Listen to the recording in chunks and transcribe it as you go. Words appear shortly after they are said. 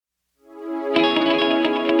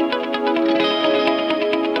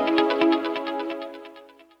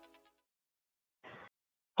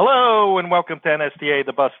Hello and welcome to NSTA,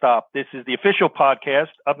 the bus stop. This is the official podcast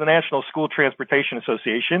of the National School Transportation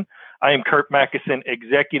Association. I am Kurt Mackison,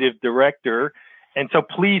 Executive Director, and so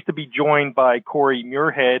pleased to be joined by Corey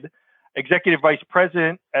Muirhead, Executive Vice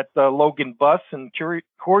President at the Logan Bus. And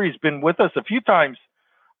Corey's been with us a few times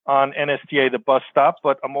on NSTA, the bus stop,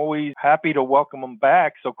 but I'm always happy to welcome him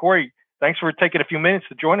back. So Corey, thanks for taking a few minutes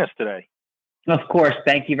to join us today. Of course.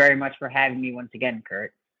 Thank you very much for having me once again,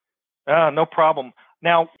 Kurt. No problem.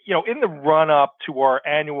 Now, in the run-up to our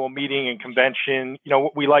annual meeting and convention,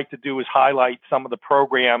 what we like to do is highlight some of the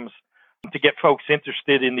programs to get folks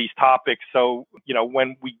interested in these topics. So,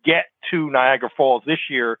 when we get to Niagara Falls this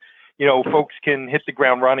year, folks can hit the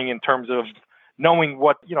ground running in terms of knowing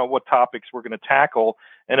what topics we're going to tackle.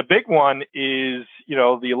 And a big one is,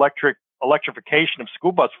 the electrification of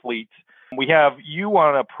school bus fleets. We have you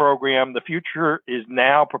on a program. The future is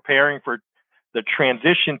now preparing for the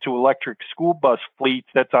transition to electric school bus fleets.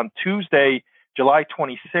 That's on Tuesday, July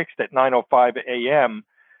 26th at 9:05 a.m.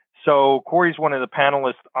 So Corey's one of the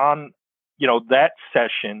panelists on, that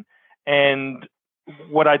session. And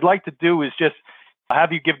what I'd like to do is just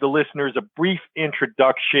have you give the listeners a brief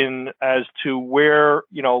introduction as to where,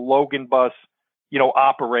 Logan Bus,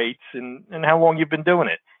 operates and how long you've been doing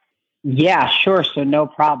it. Yeah, sure. So no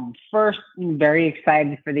problem. First, I'm very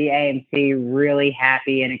excited for the AMC, really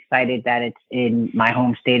happy and excited that it's in my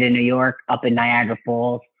home state of New York, up in Niagara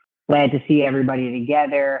Falls. Glad to see everybody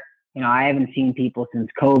together. I haven't seen people since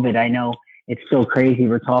COVID. I know it's still crazy.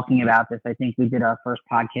 We're talking about this. I think we did our first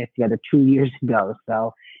podcast together 2 years ago.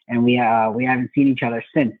 So, and we haven't seen each other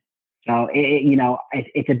since. So,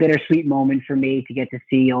 it's a bittersweet moment for me to get to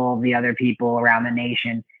see all the other people around the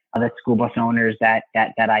nation, the school bus owners that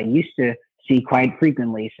I used to see quite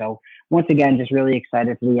frequently. So once again, just really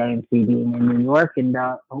excited for the AMC being in New York and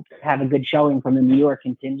hope to have a good showing from the New York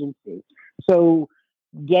contingency. So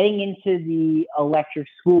getting into the electric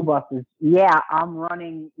school buses, I'm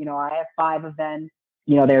running, I have 5 of them.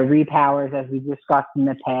 They're repowers as we've discussed in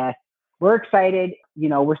the past. We're excited.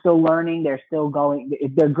 We're still learning. They're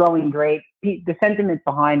growing great. The sentiment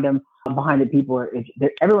behind the people,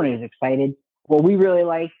 everyone is excited. What we really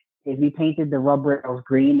like is we painted the rub rails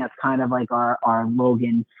green. That's kind of like our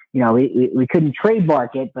Logan. We couldn't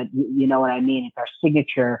trademark it, but you know what I mean. It's our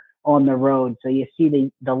signature on the road. So you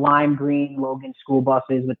see the lime green Logan school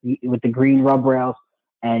buses with the green rub rails,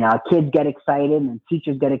 and kids get excited, and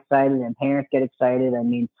teachers get excited, and parents get excited. I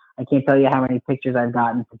mean, I can't tell you how many pictures I've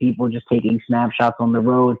gotten for people just taking snapshots on the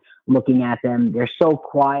road, looking at them. They're so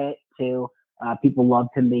quiet too. People love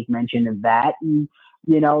to make mention of that. And,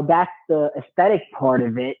 that's the aesthetic part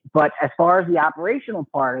of it. But as far as the operational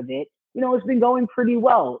part of it, it's been going pretty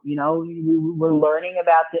well. We're learning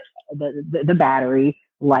about the battery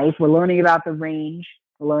life. We're learning about the range.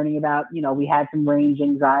 We're learning about, we had some range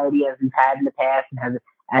anxiety as we've had in the past and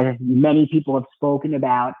as many people have spoken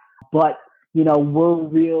about. But, we're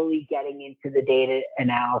really getting into the data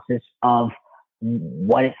analysis of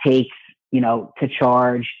what it takes, to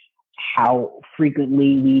charge, how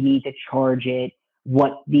frequently we need to charge it,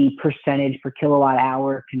 what the percentage per kilowatt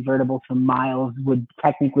hour convertible to miles would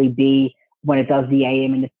technically be when it does the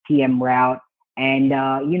AM and the PM route. And,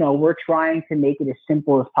 we're trying to make it as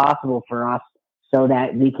simple as possible for us so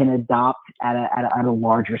that we can adopt at a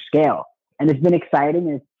larger scale. And it's been exciting.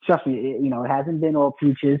 And trust me, it hasn't been all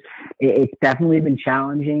peaches. It's definitely been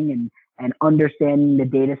challenging and understanding the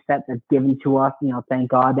data set that's given to us.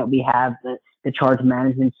 Thank God that we have the charge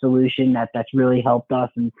management solution that's really helped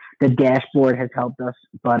us, and the dashboard has helped us.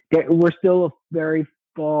 But we're still very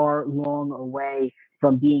long away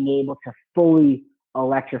from being able to fully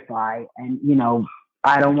electrify. And,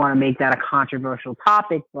 I don't want to make that a controversial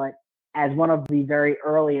topic, but as one of the very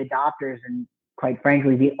early adopters and quite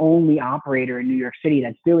frankly, the only operator in New York City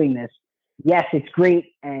that's doing this, yes, it's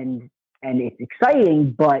great and it's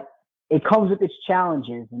exciting, but it comes with its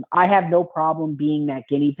challenges. And I have no problem being that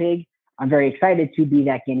guinea pig. I'm very excited to be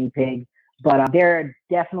that guinea pig, but there are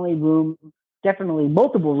definitely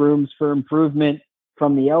multiple rooms for improvement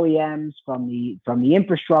from the OEMs, from the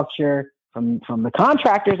infrastructure, from the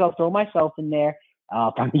contractors. I'll throw myself in there,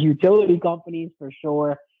 from the utility companies for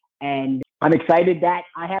sure. And I'm excited that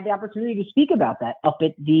I have the opportunity to speak about that up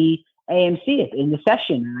at the AMC in the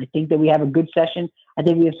session. And I think that we have a good session. I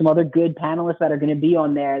think we have some other good panelists that are going to be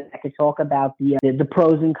on there that could talk about the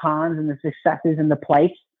pros and cons and the successes and the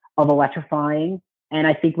plights of electrifying. And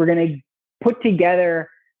I think we're going to put together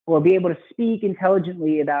or be able to speak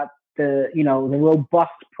intelligently about the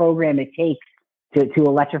robust program it takes to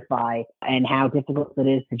electrify and how difficult it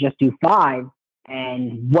is to just do 5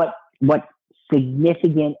 and what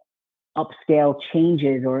significant upscale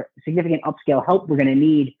changes or significant upscale help we're going to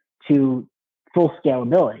need to full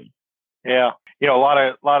scalability. Yeah. A lot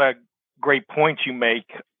of great points you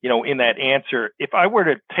make, in that answer. If I were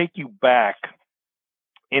to take you back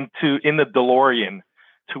in the DeLorean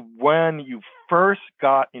to when you first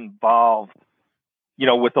got involved,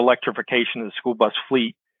 with electrification of the school bus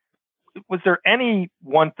fleet, was there any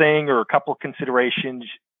one thing or a couple of considerations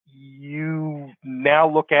you now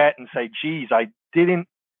look at and say, geez, I didn't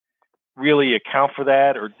really account for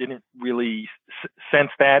that or didn't really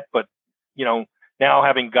sense that, but, now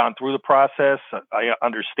having gone through the process, I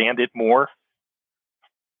understand it more?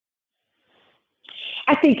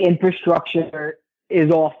 I think infrastructure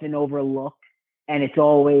is often overlooked, and it's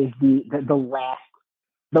always the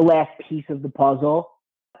last piece of the puzzle.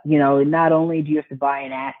 Not only do you have to buy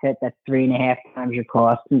an asset that's 3.5 times your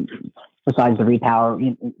cost, besides the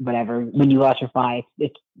repower, whatever. When you electrify,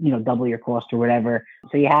 it's double your cost or whatever.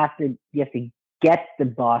 So you have to get the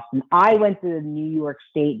bus. And I went to the New York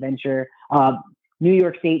State Voucher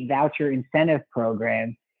Incentive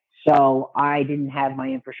Program, so I didn't have my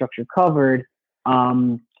infrastructure covered.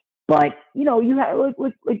 But you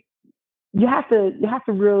have to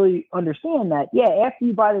really understand that, after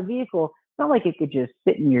you buy the vehicle, it's not like it could just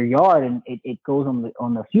sit in your yard and it goes on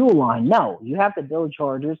the fuel line. No, you have to build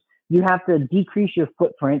chargers. You have to decrease your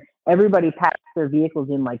footprint. Everybody packs their vehicles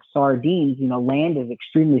in like sardines. Land is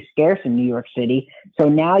extremely scarce in New York City. So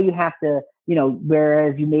now you have to,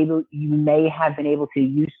 whereas you may have been able to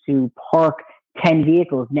used to park 10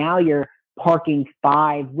 vehicles, now you're parking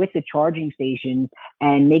 5 with the charging stations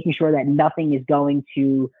and making sure that nothing is going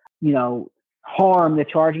to, harm the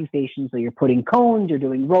charging station. So you're putting cones, you're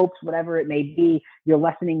doing ropes, whatever it may be, you're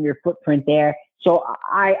lessening your footprint there. So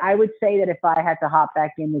I would say that if I had to hop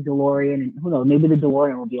back in the DeLorean, and who knows, maybe the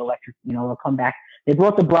DeLorean will be electric, it'll come back. They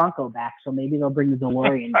brought the Bronco back, so maybe they'll bring the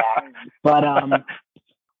DeLorean back. But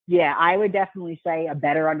I would definitely say a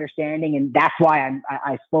better understanding, and that's why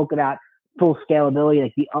I spoke about full scalability,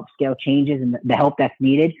 like the upscale changes and the help that's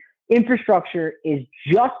needed. Infrastructure is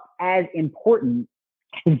just as important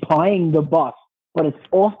as buying the bus, but it's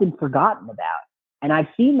often forgotten about. And I've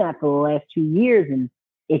seen that for the last 2 years, and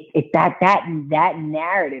that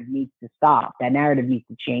narrative needs to stop. That narrative needs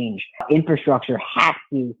to change. Infrastructure has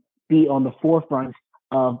to be on the forefront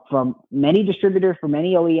from many distributors, from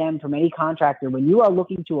any OEM, from any contractor. When you are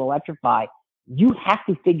looking to electrify, you have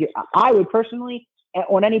to figure. I would personally,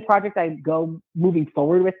 on any project I go moving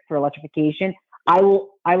forward with for electrification, I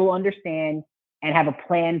will understand and have a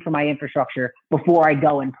plan for my infrastructure before I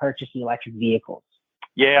go and purchase the electric vehicles.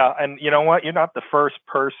 Yeah, and you know what? You're not the first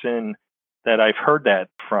person that I've heard that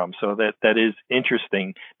from, so that is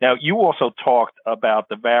interesting. Now, you also talked about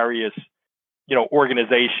the various,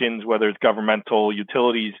 organizations, whether it's governmental,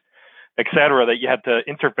 utilities, et cetera, that you had to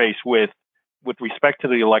interface with respect to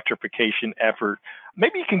the electrification effort.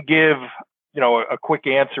 Maybe you can give, a quick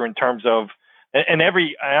answer in terms of, and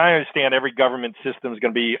I understand every government system is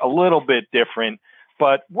going to be a little bit different,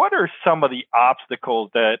 but what are some of the obstacles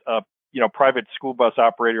that private school bus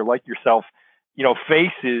operator like yourself,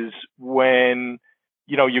 faces when,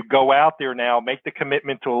 you go out there now, make the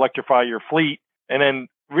commitment to electrify your fleet, and then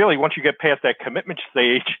really once you get past that commitment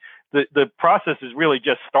stage, the process is really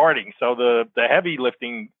just starting. So the heavy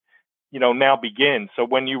lifting, now begins. So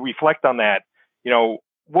when you reflect on that,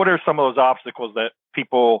 what are some of those obstacles that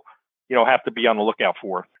people have to be on the lookout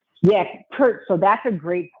for? Yeah, Kurt, so that's a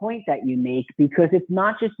great point that you make, because it's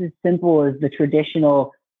not just as simple as the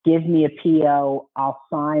traditional, give me a PO, I'll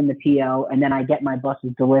sign the PO, and then I get my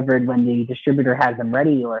buses delivered when the distributor has them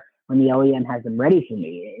ready or when the OEM has them ready for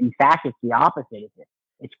me. In fact, it's the opposite.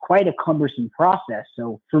 It's quite a cumbersome process.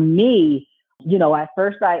 So for me, at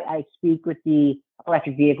first I speak with the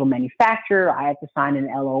electric vehicle manufacturer, I have to sign an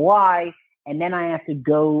LOI, and then I have to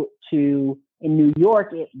go to, in New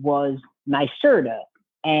York, it was NYSERDA.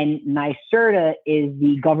 And NYSERDA is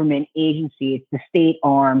the government agency. It's the state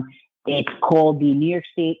arm. It's called the New York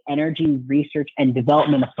State Energy Research and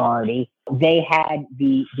Development Authority. They had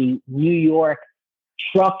the New York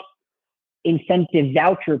Truck Incentive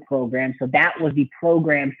Voucher Program. So that was the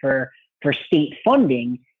program for state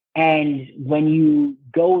funding. And when you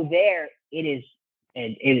go there, it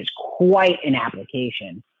is quite an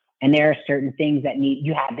application. And there are certain things that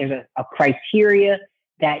there's a criteria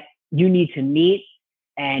that you need to meet.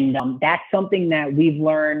 And that's something that we've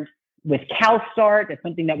learned with CalSTART. That's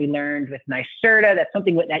something that we learned with NYSERDA. That's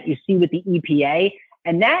something that you see with the EPA.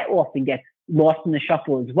 And that often gets lost in the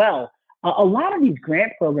shuffle as well. A lot of these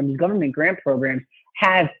grant programs, government grant programs,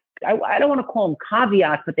 have, I don't want to call them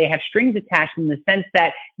caveats, but they have strings attached in the sense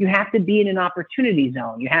that you have to be in an opportunity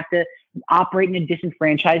zone. You have to operate in a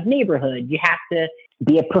disenfranchised neighborhood. You have to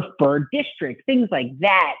be a preferred district, things like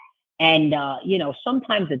that. And,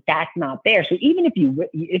 sometimes that's not there. So even if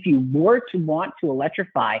you were to want to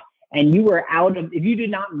electrify and if you did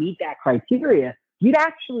not meet that criteria, you'd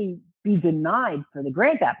actually be denied for the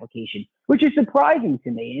grant application, which is surprising to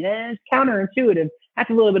me. And it's counterintuitive. That's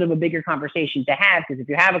a little bit of a bigger conversation to have, because if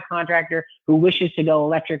you have a contractor who wishes to go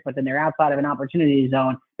electric, but then they're outside of an opportunity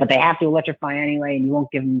zone, but they have to electrify anyway, and you won't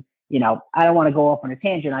give them, I don't want to go off on a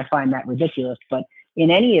tangent. I find that ridiculous. But in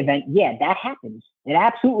any event, yeah, that happens. It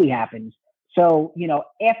absolutely happens. So,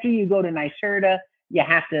 after you go to NYSERDA, you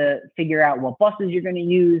have to figure out what buses you're going to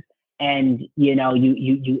use. And,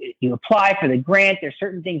 you apply for the grant. There's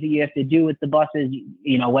certain things that you have to do with the buses,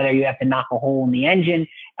 whether you have to knock a hole in the engine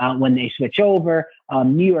when they switch over.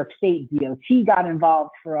 New York State DOT got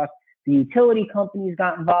involved for us. The utility companies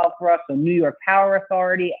got involved for us. So New York Power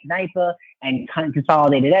Authority, NYPA, and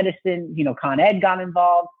Consolidated Edison, Con Ed got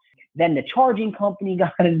involved. Then the charging company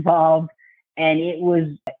got involved. And it was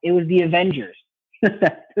the Avengers.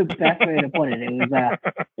 That's the best way to put it.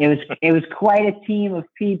 It was quite a team of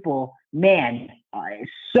people, man.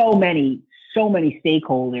 So many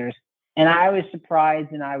stakeholders, and I was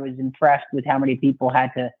surprised and I was impressed with how many people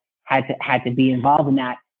had to be involved in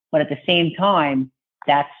that. But at the same time,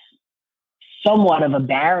 that's somewhat of a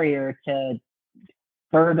barrier to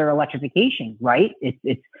further electrification, right?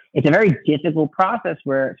 It's a very difficult process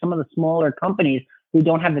where some of the smaller companies who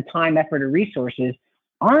don't have the time, effort, or resources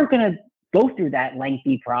aren't going to go through that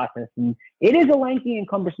lengthy process. And it is a lengthy and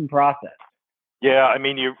cumbersome process. Yeah, I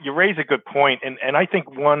mean, you raise a good point. And I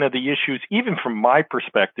think one of the issues, even from my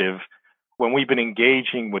perspective, when we've been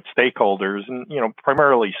engaging with stakeholders, and,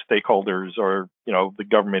 primarily stakeholders are, the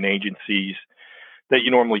government agencies that you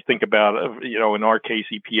normally think about, in our case,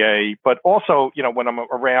 EPA, but also, when I'm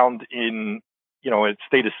around in, at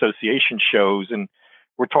state association shows, and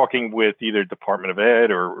we're talking with either Department of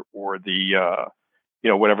Ed or the,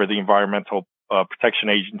 whatever the environmental protection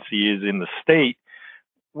agency is in the state,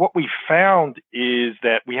 what we found is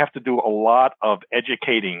that we have to do a lot of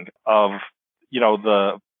educating of,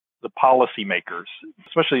 the policymakers,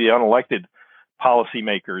 especially the unelected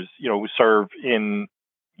policymakers, who serve in,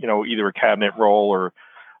 either a cabinet role or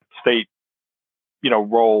state,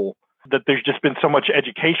 role, that there's just been so much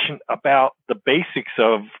education about the basics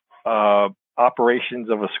of operations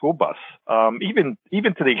of a school bus, even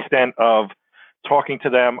to the extent of talking to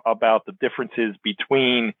them about the differences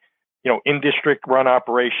between, in-district run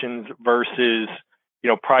operations versus,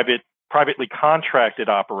 privately contracted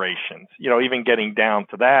operations, even getting down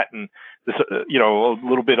to that. And this, a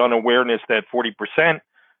little bit unawareness that 40%,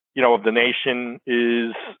 of the nation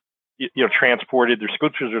is, transported, their school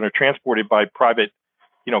children are transported by private,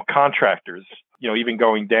 contractors, even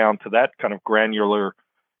going down to that kind of granular,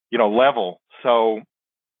 level. So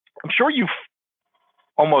I'm sure you've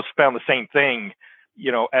almost found the same thing,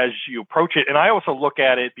 as you approach it. And I also look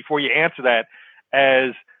at it, before you answer that,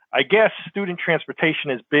 as I guess student transportation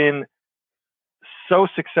has been so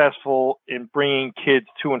successful in bringing kids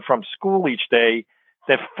to and from school each day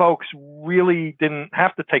that folks really didn't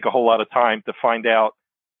have to take a whole lot of time to find out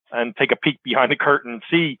and take a peek behind the curtain and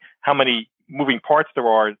see how many moving parts there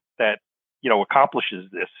are that, accomplishes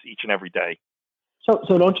this each and every day.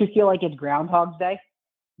 So don't you feel like it's Groundhog's Day?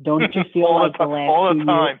 Don't you feel like the last all the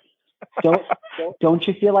time? Don't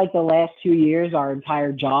you feel like the last 2 years our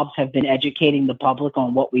entire jobs have been educating the public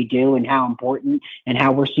on what we do and how important and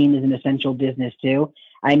how we're seen as an essential business too?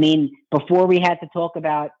 I mean, before we had to talk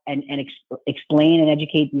about and explain and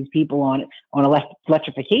educate these people on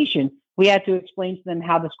electrification, we had to explain to them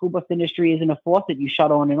how the school bus industry isn't a faucet you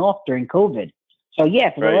shut on and off during COVID. So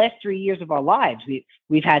yeah, for the last 3 years of our lives,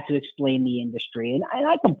 we've had to explain the industry. And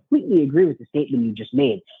I completely agree with the statement you just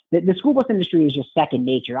made. The school bus industry is just second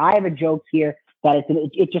nature. I have a joke here that it's an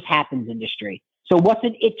it just happens industry. So what's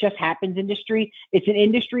an it just happens industry? It's an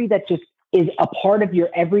industry that just is a part of your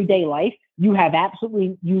everyday life. You have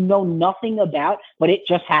absolutely, nothing about, but it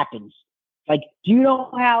just happens. Like, do you know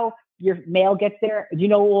how your mail gets there? Do you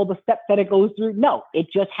know all the steps that it goes through? No, it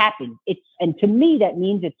just happens. And to me, that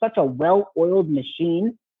means it's such a well-oiled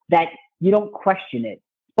machine that you don't question it.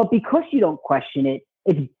 But because you don't question it,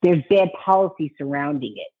 there's bad policy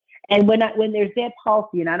surrounding it. And when there's bad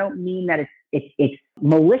policy, and I don't mean that it's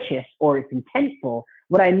malicious or it's intentful,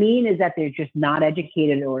 what I mean is that they're just not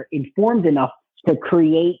educated or informed enough to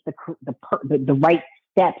create the right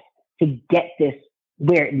steps to get this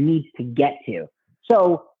where it needs to get to.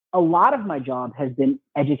 So a lot of my job has been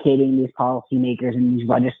educating these policymakers and these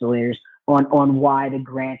legislators on why the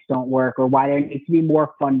grants don't work, or why there needs to be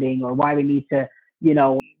more funding, or why we need to,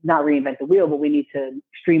 not reinvent the wheel, but we need to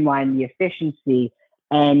streamline the efficiency.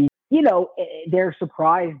 And, they're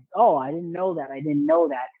surprised. Oh, I didn't know that. I didn't know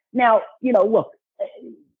that. Now, look,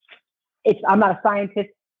 I'm not a scientist.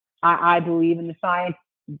 I believe in the science.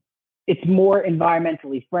 It's more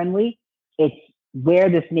environmentally friendly. It's where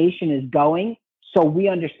this nation is going. So we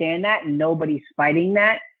understand that, and nobody's fighting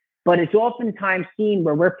that. But it's oftentimes seen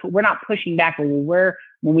where we're not pushing back, when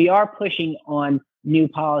we are pushing on new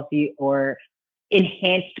policy or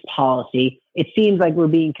enhanced policy, it seems like we're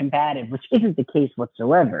being combative, which isn't the case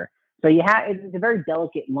whatsoever. So it's a very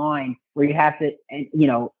delicate line where you have to,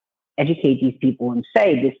 educate these people and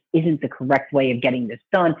say, this isn't the correct way of getting this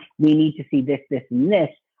done. We need to see this, this, and this,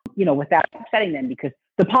 without upsetting them, because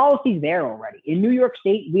the policy's there already. In New York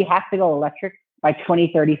State, we have to go electric by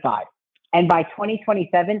 2035. And by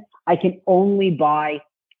 2027, I can only buy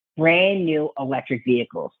brand new electric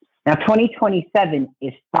vehicles. Now, 2027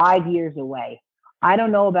 is 5 years away. I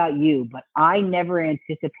don't know about you, but I never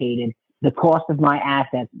anticipated the cost of my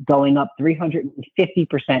assets going up 350%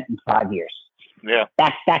 in 5 years. Yeah.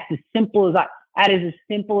 That is as simple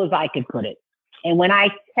as I could put it. And when I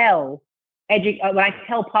tell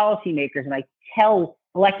policymakers and I tell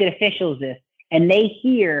elected officials this, and they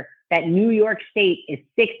hear that New York State is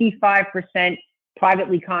 65%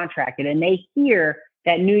 privately contracted, and they hear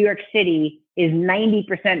that New York City is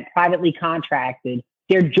 90% privately contracted,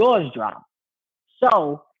 their jaws drop.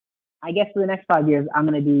 So I guess for the next 5 years, I'm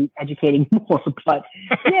going to be educating more. But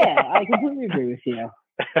yeah, I completely agree with you.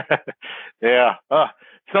 Yeah.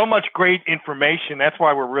 So much great information. That's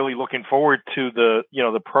why we're really looking forward to the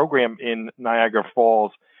program in Niagara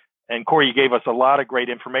Falls. And Corey, you gave us a lot of great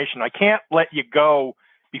information. I can't let you go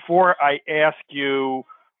before I ask you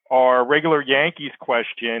our regular Yankees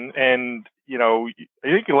question. And, I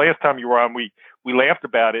think the last time you were on, we laughed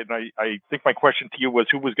about it. And I think my question to you was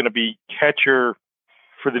who was going to be catcher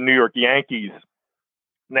for the New York Yankees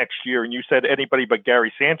next year. And you said anybody but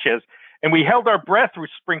Gary Sanchez. And we held our breath through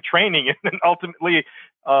spring training. And then ultimately,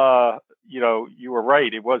 you were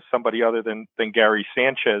right. It was somebody other than Gary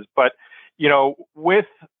Sanchez. But, with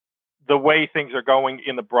the way things are going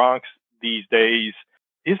in the Bronx these days,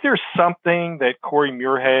 is there something that Corey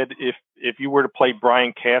Muirhead, if you were to play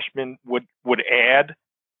Brian Cashman, would add,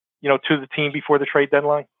 to the team before the trade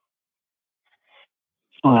deadline?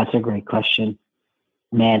 Oh, that's a great question,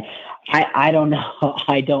 man. I don't know.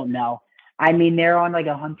 I don't know. I mean, they're on like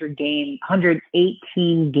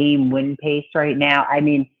 118 game win pace right now. I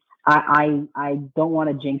mean, I don't want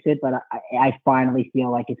to jinx it, but I finally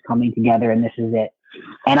feel like it's coming together, and this is it.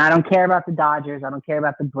 And I don't care about the Dodgers. I don't care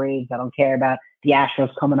about the Braves. I don't care about the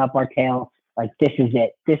Astros coming up our tail. Like, this is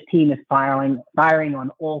it. This team is firing on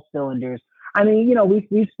all cylinders. I mean,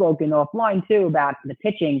 we've spoken offline too about the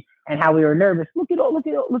pitching and how we were nervous. Look at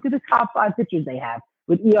the top 5 pitchers they have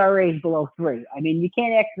with ERAs below 3. I mean, you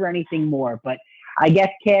can't ask for anything more. But I guess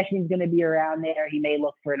Cashman's going to be around there. He may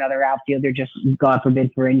look for another outfielder, just God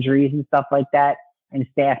forbid, for injuries and stuff like that, and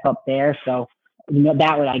staff up there. So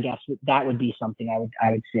that would be something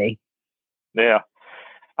I would see. Yeah.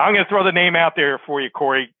 I'm going to throw the name out there for you,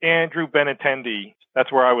 Corey. Andrew Benintendi.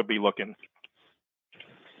 That's where I would be looking.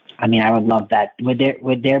 I mean, I would love that.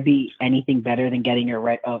 Would there be anything better than getting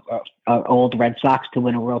your old Red Sox to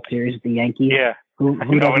win a World Series with the Yankees? Yeah.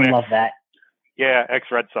 Who doesn't love that? Yeah,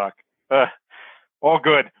 ex-Red Sox. All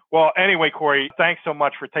good. Well, anyway, Corey, thanks so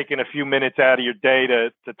much for taking a few minutes out of your day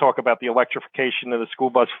to talk about the electrification of the school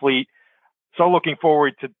bus fleet. So looking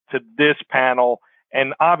forward to this panel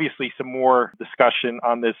and obviously some more discussion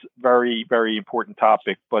on this very, very important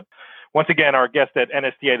topic. But once again, our guest at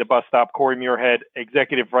NSTA, the bus stop, Corey Muirhead,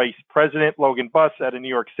 Executive Vice President, Logan Bus out of New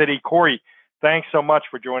York City. Corey, thanks so much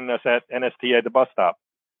for joining us at NSTA, the bus stop.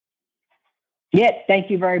 Yeah, thank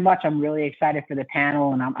you very much. I'm really excited for the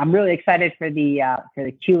panel, and I'm really excited for the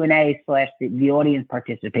Q&A / the audience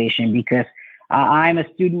participation, because I'm a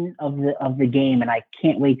student of the game, and I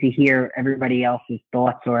can't wait to hear everybody else's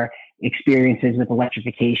thoughts or experiences with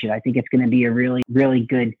electrification. I think it's going to be a really, really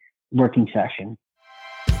good working session.